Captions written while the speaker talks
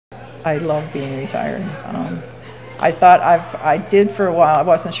I love being retired. I thought I did for a while. I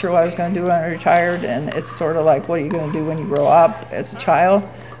wasn't sure what I was going to do when I retired, and it's sort of like, what are you going to do when you grow up? As a child,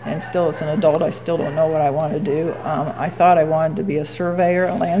 and still as an adult, I still don't know what I want to do. I thought I wanted to be a surveyor,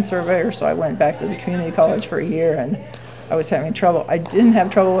 a land surveyor, so I went back to the community college for a year, and I was having trouble. I didn't have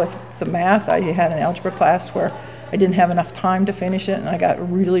trouble with the math. I had an algebra class where I didn't have enough time to finish it, and I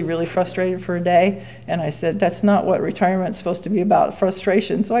got really, really frustrated for a day, and I said, that's not what retirement's supposed to be about,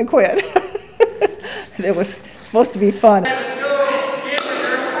 frustration, so I quit. It was supposed to be fun.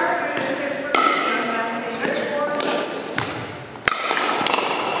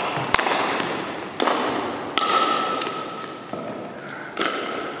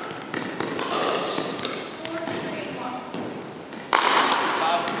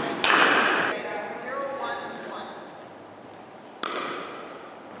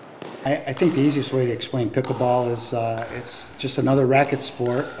 I think the easiest way to explain pickleball is it's just another racket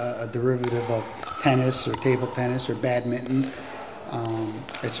sport, a derivative of tennis or table tennis or badminton.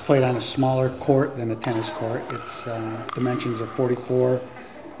 It's played on a smaller court than a tennis court. Its dimensions are 44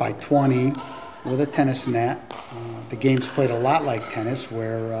 by 20 with a tennis net. The game's played a lot like tennis,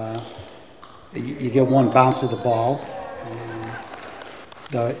 where you get one bounce of the ball.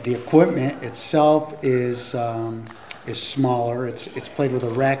 The equipment itself is smaller. It's played with a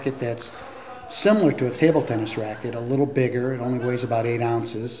racket that's similar to a table tennis racket, a little bigger. It only weighs about 8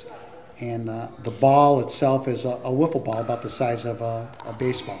 ounces. And the ball itself is a wiffle ball about the size of a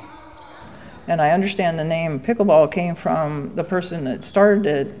baseball. And I understand the name pickleball came from the person that started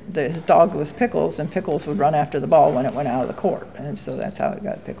it. His dog was Pickles, and Pickles would run after the ball when it went out of the court. And so that's how it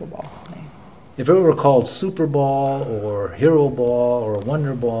got pickleball name. If it were called Super Ball or Hero Ball or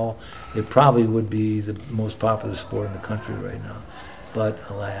Wonder Ball, it probably would be the most popular sport in the country right now. But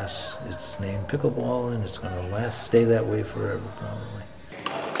alas, it's named Pickleball, and it's going to stay that way forever, probably.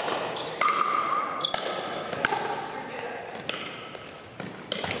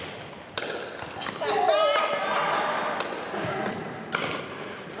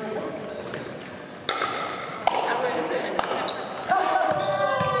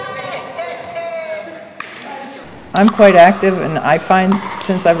 I'm quite active, and I find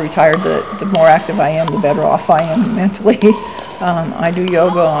since I've retired that the more active I am, the better off I am mentally. I do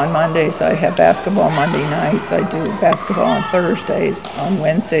yoga on Mondays. I have basketball Monday nights. I do basketball on Thursdays. On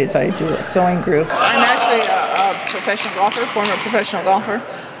Wednesdays, I do a sewing group. I'm actually a professional golfer, former professional golfer,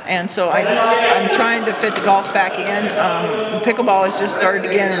 and so I'm trying to fit the golf back in. Pickleball has just started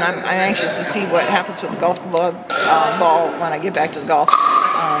again, and I'm anxious to see what happens with the golf club ball when I get back to the golf,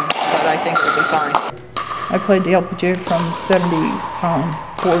 but I think it'll be fine. I played the LPGA from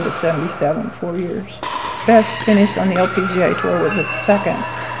 74 to 77, 4 years. Best finish on the LPGA tour was a second,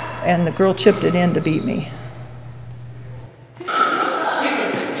 and the girl chipped it in to beat me.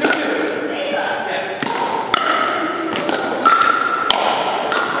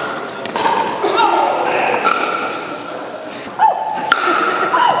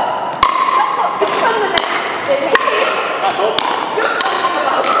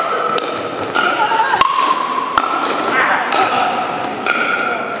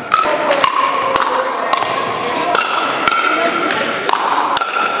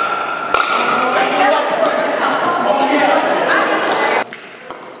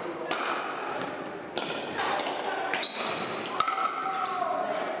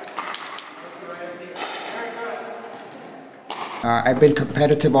 I've been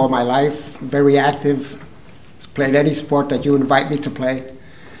competitive all my life, very active, played any sport that you invite me to play.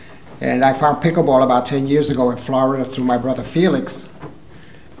 And I found pickleball about 10 years ago in Florida through my brother Felix.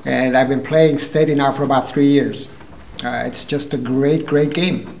 And I've been playing steady now for about 3 years. It's just a great, great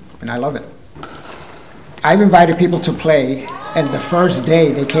game, and I love it. I've invited people to play, and the first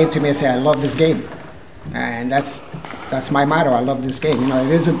day they came to me and said, I love this game. And that's my motto, I love this game. You know,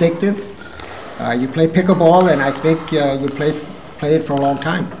 it is addictive. You play pickleball, and I think you play it for a long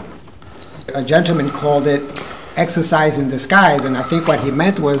time. A gentleman called it exercise in disguise, and I think what he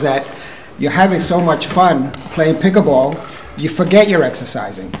meant was that you're having so much fun playing pickleball, you forget you're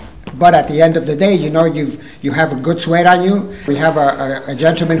exercising. But at the end of the day, you know you have a good sweat on you. We have a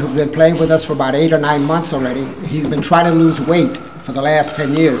gentleman who's been playing with us for about 8 or 9 months already. He's been trying to lose weight for the last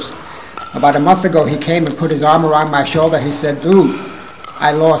 10 years. About a month ago, he came and put his arm around my shoulder. He said, dude,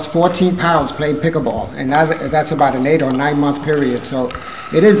 I lost 14 pounds playing pickleball, and that's about an 8 or 9 month period. So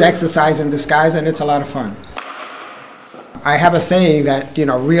it is exercise in disguise, and it's a lot of fun. I have a saying that, you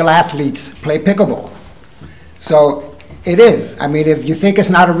know, real athletes play pickleball. So it is. I mean, if you think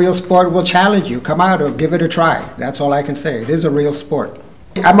it's not a real sport, we'll challenge you. Come out or give it a try. That's all I can say. It is a real sport.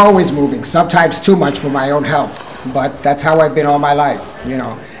 I'm always moving, sometimes too much for my own health, but that's how I've been all my life, you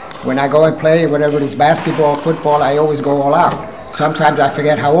know. When I go and play, whatever it is, basketball, football, I always go all out. Sometimes I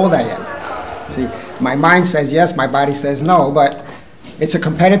forget how old I am. See, my mind says yes, my body says no, but it's a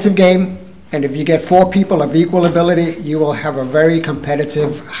competitive game, and if you get 4 people of equal ability, you will have a very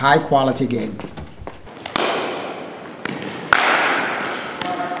competitive, high-quality game.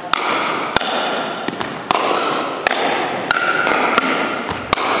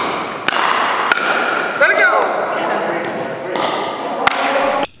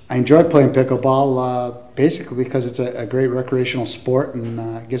 I enjoy playing pickleball basically because it's a great recreational sport,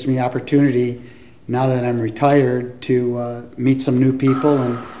 and gives me opportunity now that I'm retired to meet some new people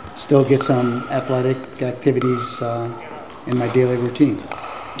and still get some athletic activities in my daily routine.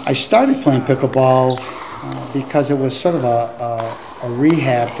 I started playing pickleball because it was sort of a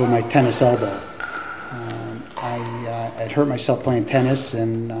rehab for my tennis elbow. I had hurt myself playing tennis,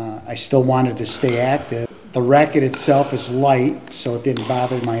 and I still wanted to stay active. The racket itself is light, so it didn't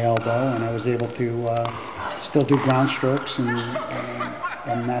bother my elbow, and I was able to still do ground strokes and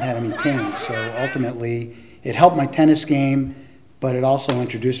not have any pain. So ultimately, it helped my tennis game, but it also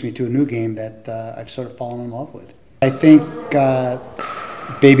introduced me to a new game that I've sort of fallen in love with. I think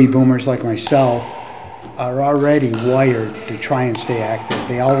baby boomers like myself are already wired to try and stay active.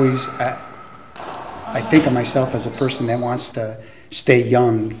 They always, I think of myself as a person that wants to stay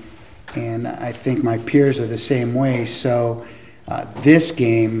young, and I think my peers are the same way. So this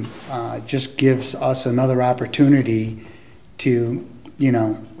game just gives us another opportunity to,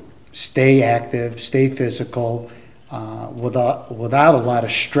 stay active, stay physical, without a lot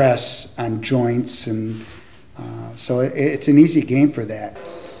of stress on joints, and so it's an easy game for that.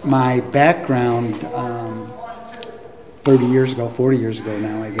 My background 30 years ago, 40 years ago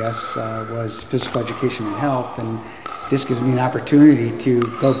now, I guess, was physical education and health, and this gives me an opportunity to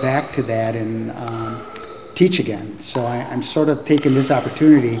go back to that and teach again. So I'm sort of taking this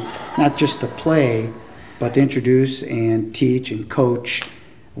opportunity not just to play, but to introduce and teach and coach,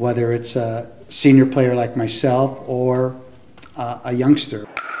 whether it's a senior player like myself or a youngster.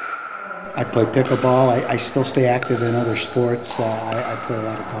 I play pickleball. I still stay active in other sports. I play a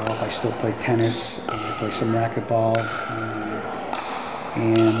lot of golf. I still play tennis. I play some racquetball.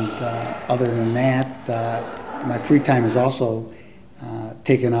 And other than that, my free time is also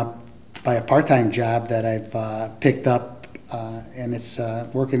taken up by a part-time job that I've picked up, and it's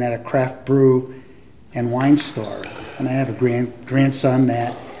working at a craft brew and wine store. And I have a grandson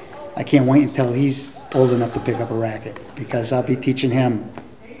that I can't wait until he's old enough to pick up a racket, because I'll be teaching him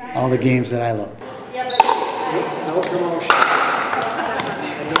all the games that I love. No promotion.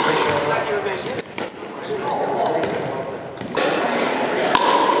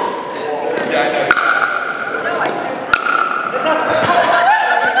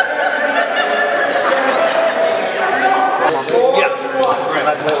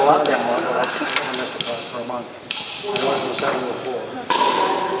 For a month. I was 704.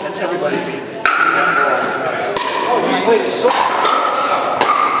 And everybody beat me.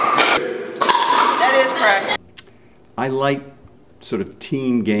 That is correct. I like sort of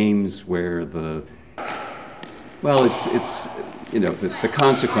team games where the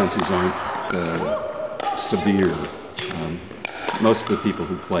consequences aren't severe. Most of the people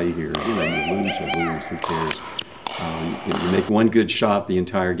who play here, you lose or lose, who cares? You make one good shot the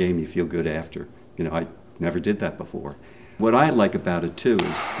entire game, you feel good after. I never did that before. What I like about it too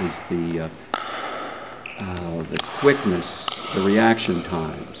is the quickness, the reaction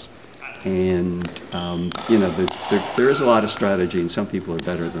times, and there is a lot of strategy, and some people are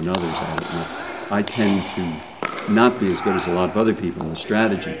better than others at it. And I tend to not be as good as a lot of other people in the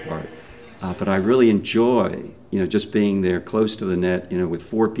strategy part, but I really enjoy just being there close to the net, with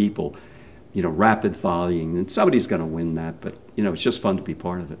 4 people. Rapid volleying, and somebody's going to win that, but, it's just fun to be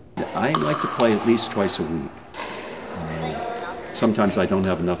part of it. I like to play at least twice a week. Sometimes I don't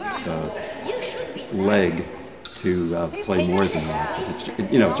have enough leg to play more than that, but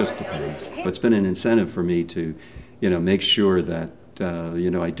it just depends. But it's been an incentive for me to, make sure that,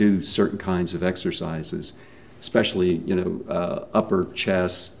 I do certain kinds of exercises, especially, upper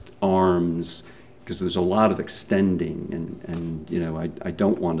chest, arms, because there's a lot of extending, and I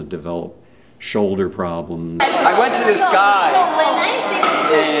don't want to develop shoulder problems. I went to this guy,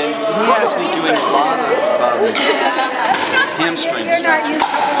 and he has me doing a lot of hamstring stretching.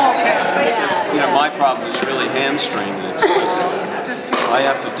 He says, my problem is really hamstring, and it's just, I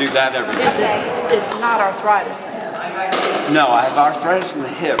have to do that every day. It's not arthritis. No, I have arthritis in the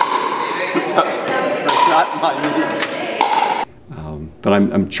hip, but not my knee. But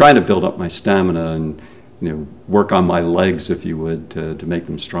I'm trying to build up my stamina and, work on my legs, if you would, to make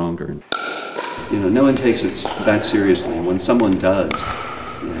them stronger. No one takes it that seriously, and when someone does,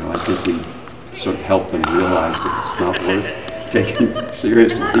 You know, I think we sort of help them realize that it's not worth taking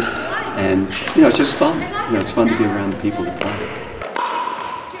seriously. And, you know, it's just fun. You know, it's fun to be around the people that play.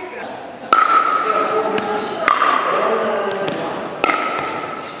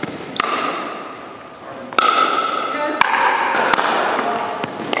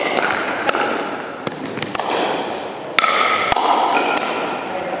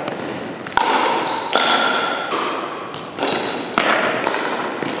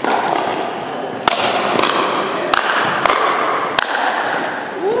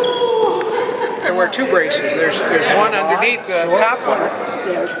 Two braces. There's one underneath the top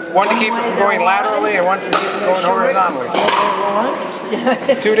one to keep it from going laterally and one to keep it going horizontally.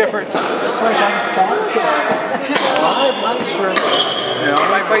 Two different. It's like I'm spastic. I'm not sure. You know,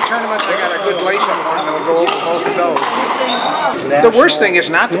 when I play tournaments, I got a good lace up one that'll go over both of those. The worst thing is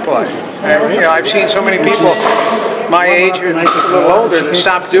not to play. You know, I've seen so many people my age and a little older that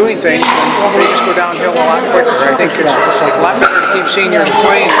stop doing things and they just go downhill a lot quicker. I think it's a lot better to keep seniors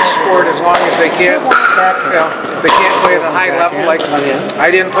playing the sport as long as they can. You know, if they can't play at a high level like I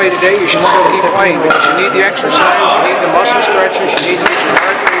didn't play today, you should still keep playing because you need the exercise, you need the muscle stretches, you need to get your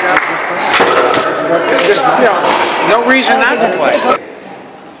heart rate up. Just, you know, no reason not to play.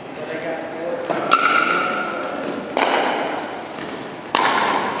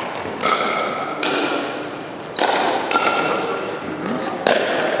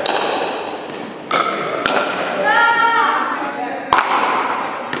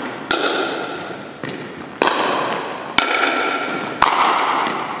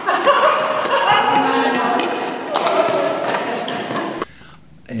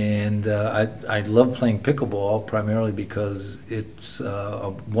 I love playing pickleball primarily because it's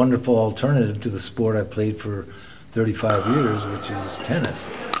a wonderful alternative to the sport I played for 35 years, which is tennis.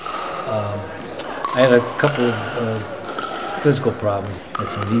 I had a couple of physical problems. I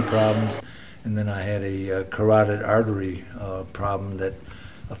had some knee problems, and then I had a carotid artery problem that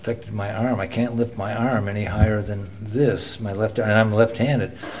affected my arm. I can't lift my arm any higher than this, my left arm, and I'm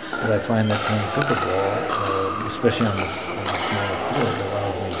left-handed. But I find that playing pickleball, especially on this small court,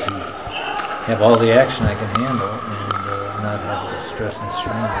 allows me to have all the action I can handle and not have the stress and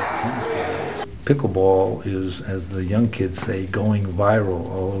strain that tennis provides. Pickleball is, as the young kids say, going viral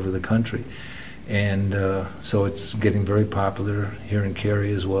all over the country. And so it's getting very popular here in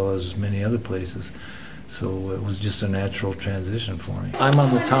Cary as well as many other places. So it was just a natural transition for me. I'm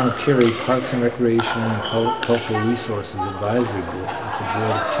on the Town of Cary Parks and Recreation and Cultural Resources Advisory Board. It's a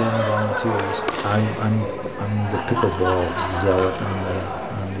board of 10 volunteers. I'm the pickleball zealot on the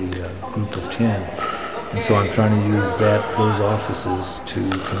group of 10. And so I'm trying to use those offices to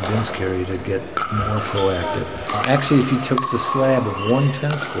convince Cary to get more proactive. Actually, if you took the slab of one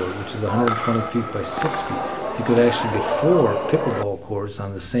tennis court, which is 120 feet by 60, you could actually get 4 pickleball courts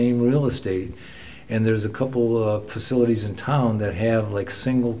on the same real estate. And there's a couple of facilities in town that have like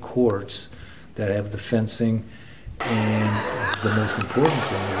single courts that have the fencing, and the most important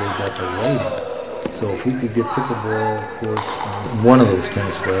thing is they've got the lighting. So if we could get pickleball courts on one of those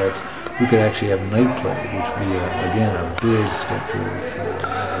tennis slabs, we could actually have night play, which would be, again, a big step forward for the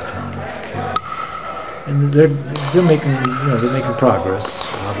town of Cary. And they're making progress.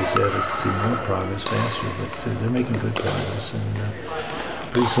 Obviously, I'd like to see more progress faster, but they're making good progress. And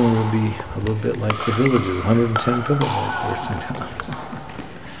pretty soon we'll be a little bit like the Villages, 110 pickleball courts in town.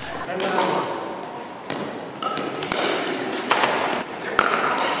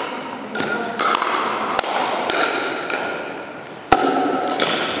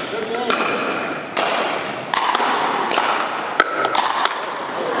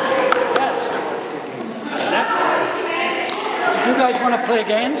 You guys want to play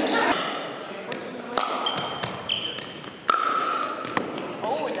again?